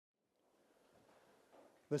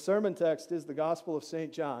The sermon text is the Gospel of St.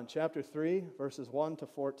 John, chapter 3, verses 1 to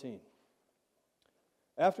 14.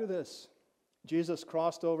 After this, Jesus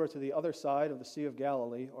crossed over to the other side of the Sea of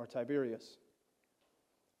Galilee, or Tiberias.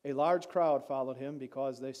 A large crowd followed him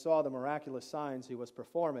because they saw the miraculous signs he was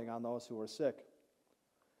performing on those who were sick.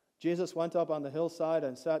 Jesus went up on the hillside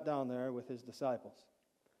and sat down there with his disciples.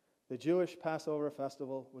 The Jewish Passover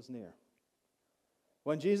festival was near.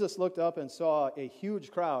 When Jesus looked up and saw a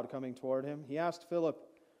huge crowd coming toward him, he asked Philip,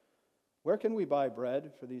 "Where can we buy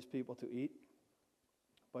bread for these people to eat?"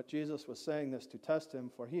 But Jesus was saying this to test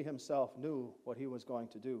him, for he himself knew what he was going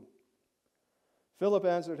to do. Philip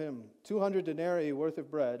answered him, 200 denarii worth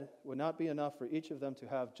of bread would not be enough for each of them to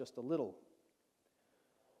have just a little.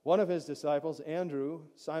 One of his disciples, Andrew,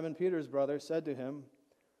 Simon Peter's brother, said to him,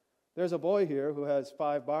 "There's a boy here who has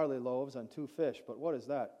 5 barley loaves and 2 fish, but what is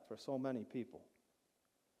that for so many people?"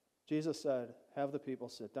 Jesus said, "Have the people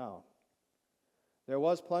sit down." There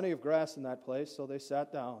was plenty of grass in that place, so they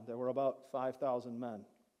sat down. There were about 5,000 men.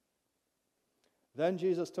 Then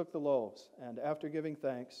Jesus took the loaves, and after giving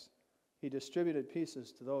thanks, he distributed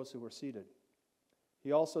pieces to those who were seated.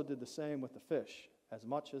 He also did the same with the fish, as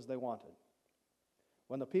much as they wanted.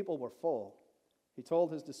 When the people were full, he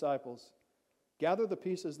told his disciples, "Gather the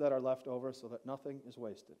pieces that are left over so that nothing is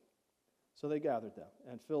wasted." So they gathered them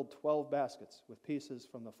and filled 12 baskets with pieces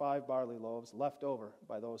from the 5 barley loaves left over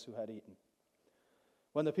by those who had eaten.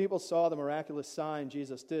 When the people saw the miraculous sign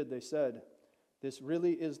Jesus did, they said, "This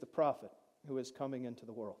really is the prophet who is coming into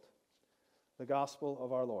the world." The Gospel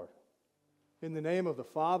of our Lord. In the name of the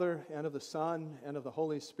Father, and of the Son, and of the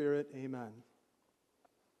Holy Spirit, amen.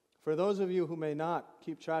 For those of you who may not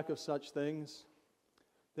keep track of such things,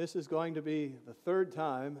 this is going to be the 3rd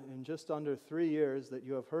time in just under 3 years that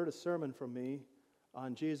you have heard a sermon from me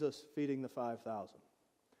on Jesus feeding the 5,000.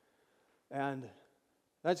 And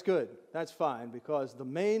that's good. That's fine, because the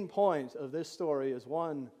main point of this story is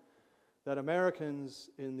one that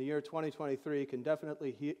Americans in the year 2023 can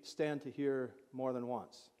definitely stand to hear more than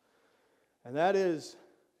once. And that is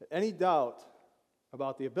that any doubt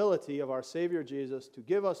about the ability of our Savior Jesus to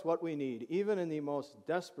give us what we need, even in the most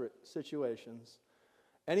desperate situations,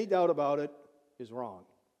 any doubt about it is wrong.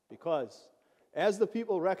 Because, as the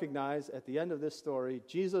people recognize at the end of this story,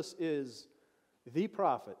 Jesus is the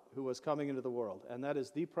prophet who was coming into the world, and that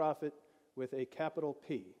is the prophet with a capital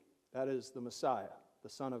P. That is the Messiah, the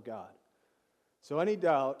Son of God. So any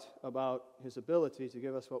doubt about his ability to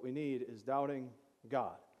give us what we need is doubting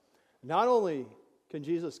God. Not only can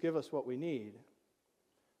Jesus give us what we need,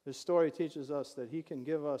 this story teaches us that he can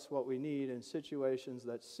give us what we need in situations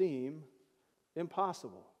that seem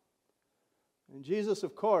impossible. And Jesus,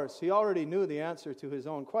 of course, he already knew the answer to his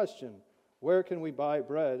own question. Where can we buy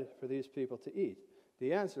bread for these people to eat?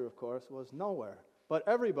 The answer, of course, was nowhere. But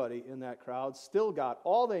everybody in that crowd still got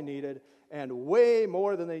all they needed and way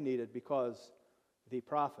more than they needed because the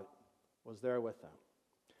prophet was there with them.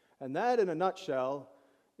 And that, in a nutshell,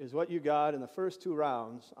 is what you got in the first 2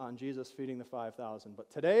 rounds on Jesus feeding the 5,000. But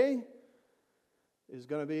today is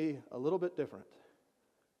going to be a little bit different,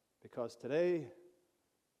 because today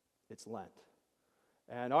it's Lent.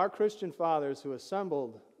 And our Christian fathers who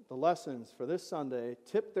assembled the lessons for this Sunday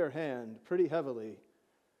tipped their hand pretty heavily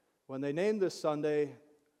when they named this Sunday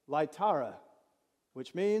Laetara,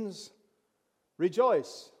 which means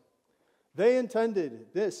rejoice. They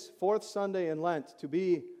intended this 4th Sunday in Lent to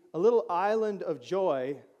be a little island of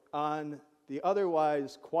joy on the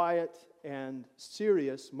otherwise quiet and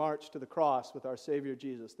serious march to the cross with our Savior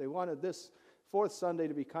Jesus. They wanted this 4th Sunday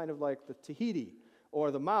to be kind of like the Tahiti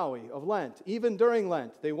or the Maui of Lent. Even during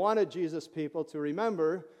Lent, they wanted Jesus' people to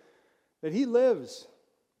remember that he lives.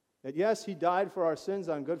 That yes, he died for our sins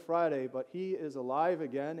on Good Friday, but he is alive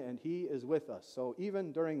again and he is with us. So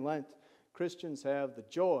even during Lent, Christians have the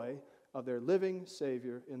joy of their living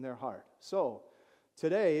Savior in their heart. So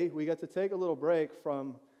today, we get to take a little break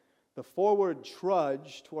from the forward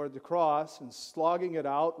trudge toward the cross and slogging it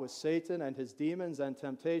out with Satan and his demons and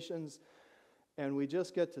temptations, and we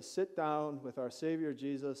just get to sit down with our Savior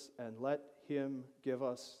Jesus and let him give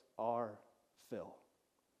us our fill.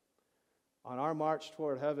 On our march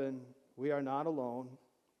toward heaven, we are not alone.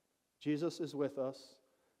 Jesus is with us.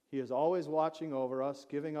 He is always watching over us,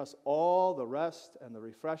 giving us all the rest and the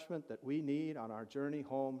refreshment that we need on our journey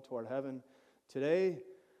home toward heaven. Today,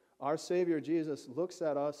 our Savior Jesus looks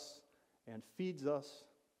at us and feeds us,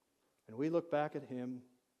 and we look back at him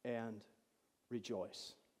and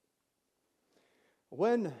rejoice.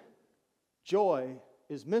 When joy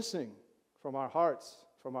is missing from our hearts,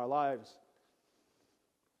 from our lives,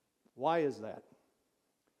 why is that?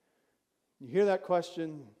 You hear that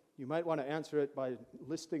question, you might want to answer it by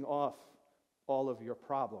listing off all of your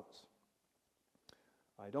problems.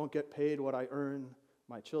 I don't get paid what I earn.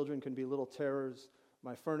 My children can be little terrors.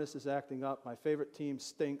 My furnace is acting up. My favorite team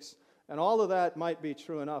stinks. And all of that might be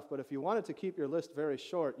true enough, but if you wanted to keep your list very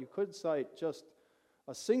short, you could cite just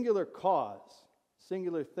a singular cause,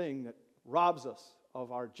 singular thing that robs us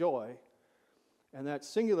of our joy, and that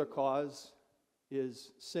singular cause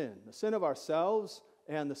is sin, the sin of ourselves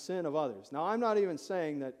and the sin of others. Now, I'm not even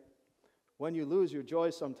saying that when you lose your joy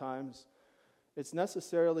sometimes, it's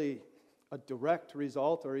necessarily a direct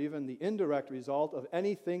result or even the indirect result of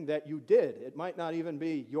anything that you did. It might not even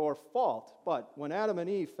be your fault, but when Adam and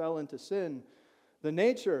Eve fell into sin, the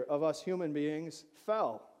nature of us human beings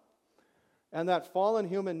fell. And that fallen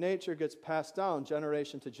human nature gets passed down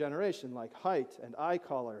generation to generation, like height and eye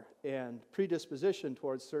color and predisposition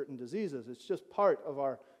towards certain diseases. It's just part of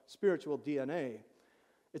our spiritual DNA.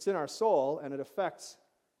 It's in our soul, and it affects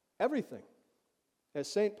everything. As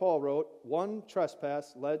St. Paul wrote, one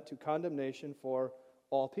trespass led to condemnation for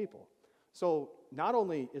all people. So not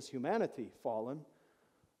only is humanity fallen,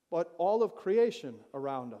 but all of creation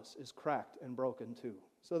around us is cracked and broken too.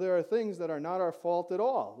 So there are things that are not our fault at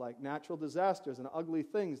all, like natural disasters and ugly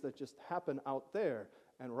things that just happen out there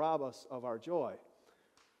and rob us of our joy.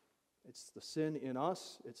 It's the sin in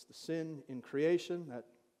us, it's the sin in creation that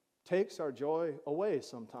takes our joy away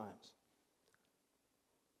sometimes.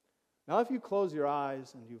 Now, if you close your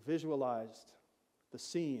eyes and you visualized the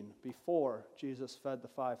scene before Jesus fed the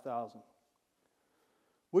 5,000,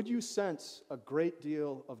 would you sense a great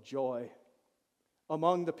deal of joy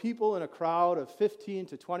among the people in a crowd of 15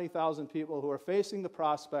 to 20,000 people who are facing the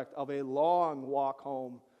prospect of a long walk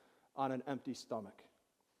home on an empty stomach?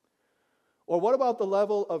 Or what about the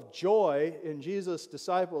level of joy in Jesus'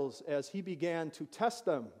 disciples as he began to test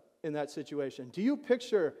them in that situation? Do you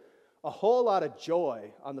picture a whole lot of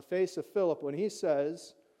joy on the face of Philip when he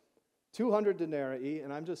says 200 denarii,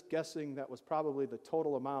 and I'm just guessing that was probably the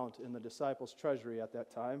total amount in the disciples' treasury at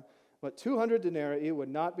that time, but 200 denarii would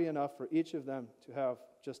not be enough for each of them to have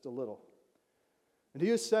just a little. And do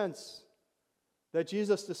you sense that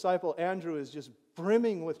Jesus' disciple Andrew is just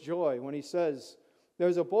brimming with joy when he says,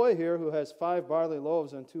 there's a boy here who has 5 barley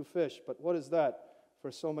loaves and 2 fish, but what is that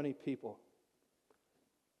for so many people?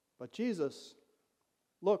 But Jesus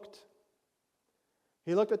looked.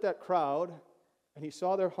 He looked at that crowd and he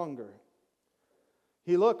saw their hunger.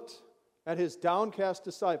 He looked at his downcast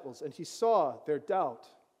disciples and he saw their doubt.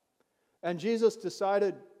 And Jesus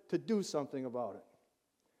decided to do something about it.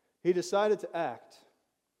 He decided to act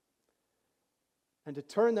and to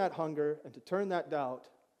turn that hunger and to turn that doubt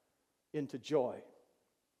into joy.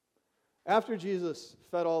 After Jesus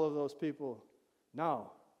fed all of those people,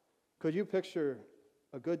 now, could you picture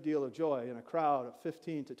a good deal of joy in a crowd of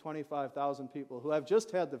 15 to 25,000 people who have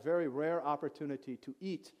just had the very rare opportunity to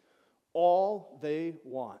eat all they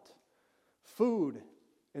want? Food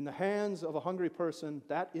in the hands of a hungry person,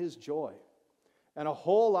 that is joy. And a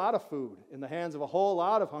whole lot of food in the hands of a whole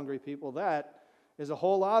lot of hungry people, that is a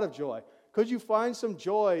whole lot of joy. Could you find some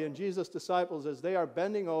joy in Jesus' disciples as they are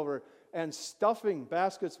bending over and stuffing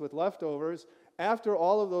baskets with leftovers after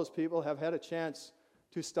all of those people have had a chance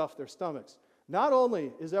to stuff their stomachs? Not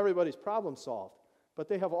only is everybody's problem solved, but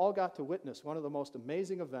they have all got to witness one of the most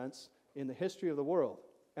amazing events in the history of the world.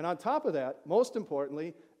 And on top of that, most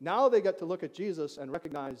importantly, now they get to look at Jesus and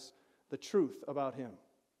recognize the truth about him.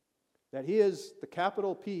 That he is the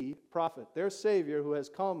capital P prophet, their Savior, who has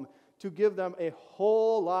come to give them a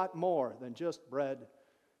whole lot more than just bread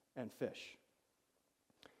and fish.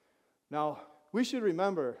 Now, we should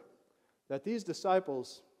remember that these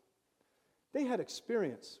disciples, they had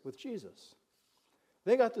experience with Jesus.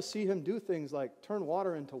 They got to see him do things like turn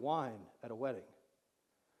water into wine at a wedding.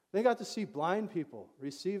 They got to see blind people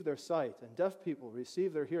receive their sight and deaf people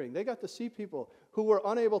receive their hearing. They got to see people who were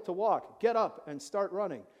unable to walk get up and start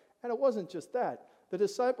running. And it wasn't just that. The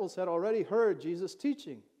disciples had already heard Jesus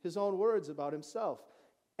teaching his own words about himself.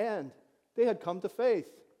 And they had come to faith.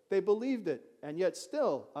 They believed it. And yet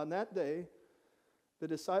still, on that day, the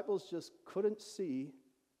disciples just couldn't see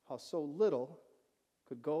how so little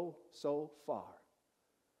could go so far.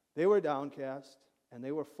 They were downcast and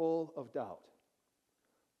they were full of doubt.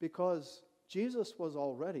 Because Jesus was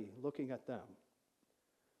already looking at them,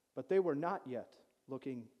 but they were not yet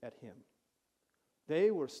looking at him. They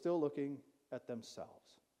were still looking at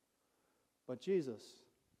themselves. But Jesus,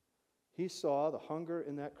 he saw the hunger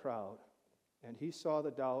in that crowd, and he saw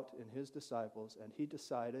the doubt in his disciples, and he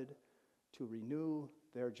decided to renew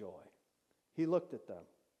their joy. He looked at them,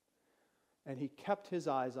 and he kept his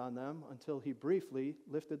eyes on them until he briefly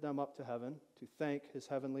lifted them up to heaven to thank his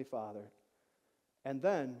heavenly Father. And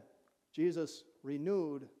then Jesus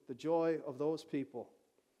renewed the joy of those people.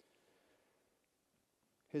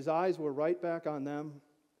 His eyes were right back on them,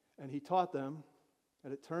 and he taught them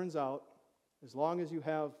that it turns out, as long as you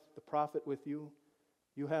have the prophet with you,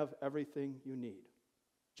 you have everything you need.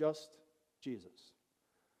 Just Jesus.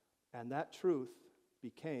 And that truth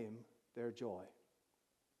became their joy.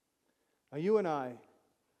 Now, you and I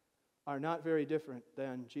are not very different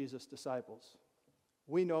than Jesus' disciples.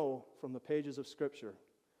 We know from the pages of Scripture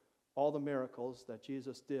all the miracles that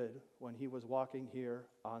Jesus did when he was walking here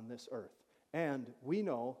on this earth. And we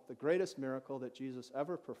know the greatest miracle that Jesus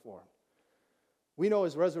ever performed. We know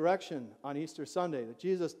his resurrection on Easter Sunday, that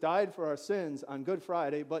Jesus died for our sins on Good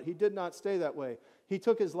Friday, but he did not stay that way. He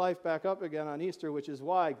took his life back up again on Easter, which is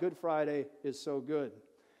why Good Friday is so good.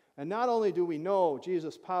 And not only do we know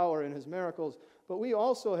Jesus' power and his miracles, but we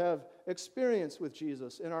also have experience with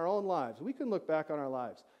Jesus in our own lives. We can look back on our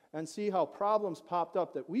lives and see how problems popped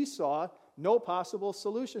up that we saw no possible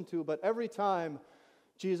solution to, but every time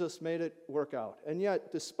Jesus made it work out. And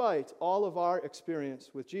yet, despite all of our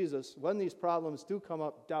experience with Jesus, when these problems do come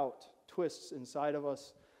up, doubt twists inside of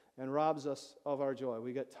us and robs us of our joy.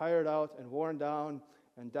 We get tired out and worn down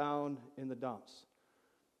and down in the dumps.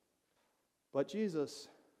 But Jesus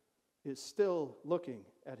is still looking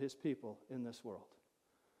at his people in this world.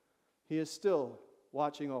 He is still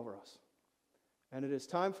watching over us. And it is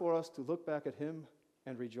time for us to look back at him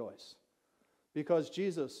and rejoice. Because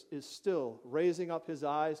Jesus is still raising up his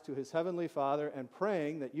eyes to his heavenly Father and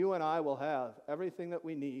praying that you and I will have everything that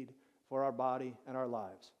we need for our body and our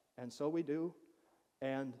lives. And so we do,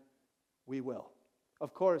 and we will.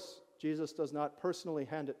 Of course, Jesus does not personally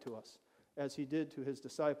hand it to us, as he did to his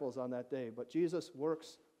disciples on that day, but Jesus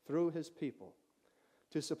works through his people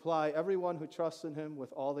to supply everyone who trusts in him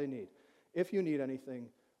with all they need. If you need anything,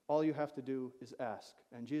 all you have to do is ask,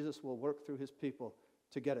 and Jesus will work through his people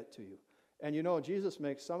to get it to you. And you know, Jesus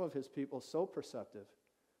makes some of his people so perceptive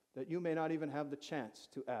that you may not even have the chance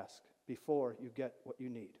to ask before you get what you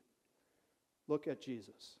need. Look at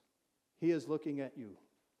Jesus. He is looking at you,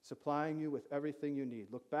 supplying you with everything you need.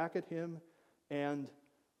 Look back at him and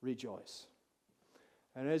rejoice.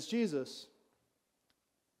 And as Jesus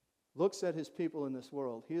looks at his people in this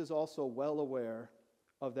world, he is also well aware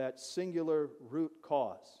of that singular root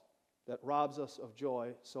cause that robs us of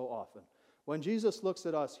joy so often. When Jesus looks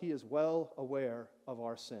at us, he is well aware of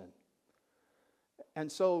our sin.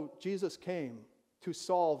 And so Jesus came to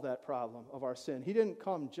solve that problem of our sin. He didn't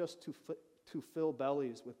come just to fill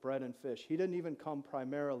bellies with bread and fish. He didn't even come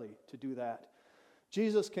primarily to do that.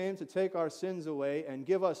 Jesus came to take our sins away and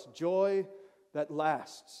give us joy that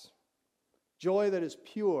lasts. Joy that is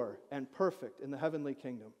pure and perfect in the heavenly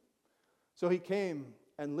kingdom. So he came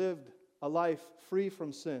and lived a life free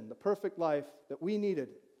from sin, the perfect life that we needed,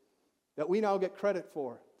 that we now get credit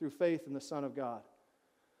for through faith in the Son of God.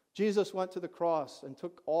 Jesus went to the cross and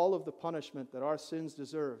took all of the punishment that our sins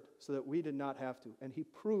deserved so that we did not have to. And he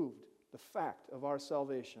proved the fact of our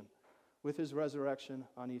salvation with his resurrection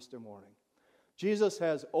on Easter morning. Jesus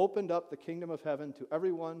has opened up the kingdom of heaven to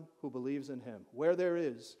everyone who believes in him, where there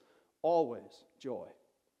is always joy,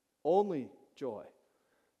 only joy,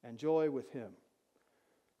 and joy with him.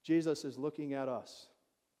 Jesus is looking at us,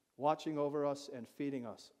 watching over us and feeding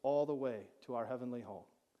us all the way to our heavenly home.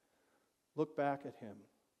 Look back at him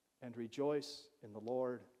and rejoice in the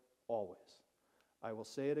Lord always. I will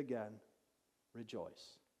say it again,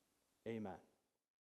 rejoice. Amen.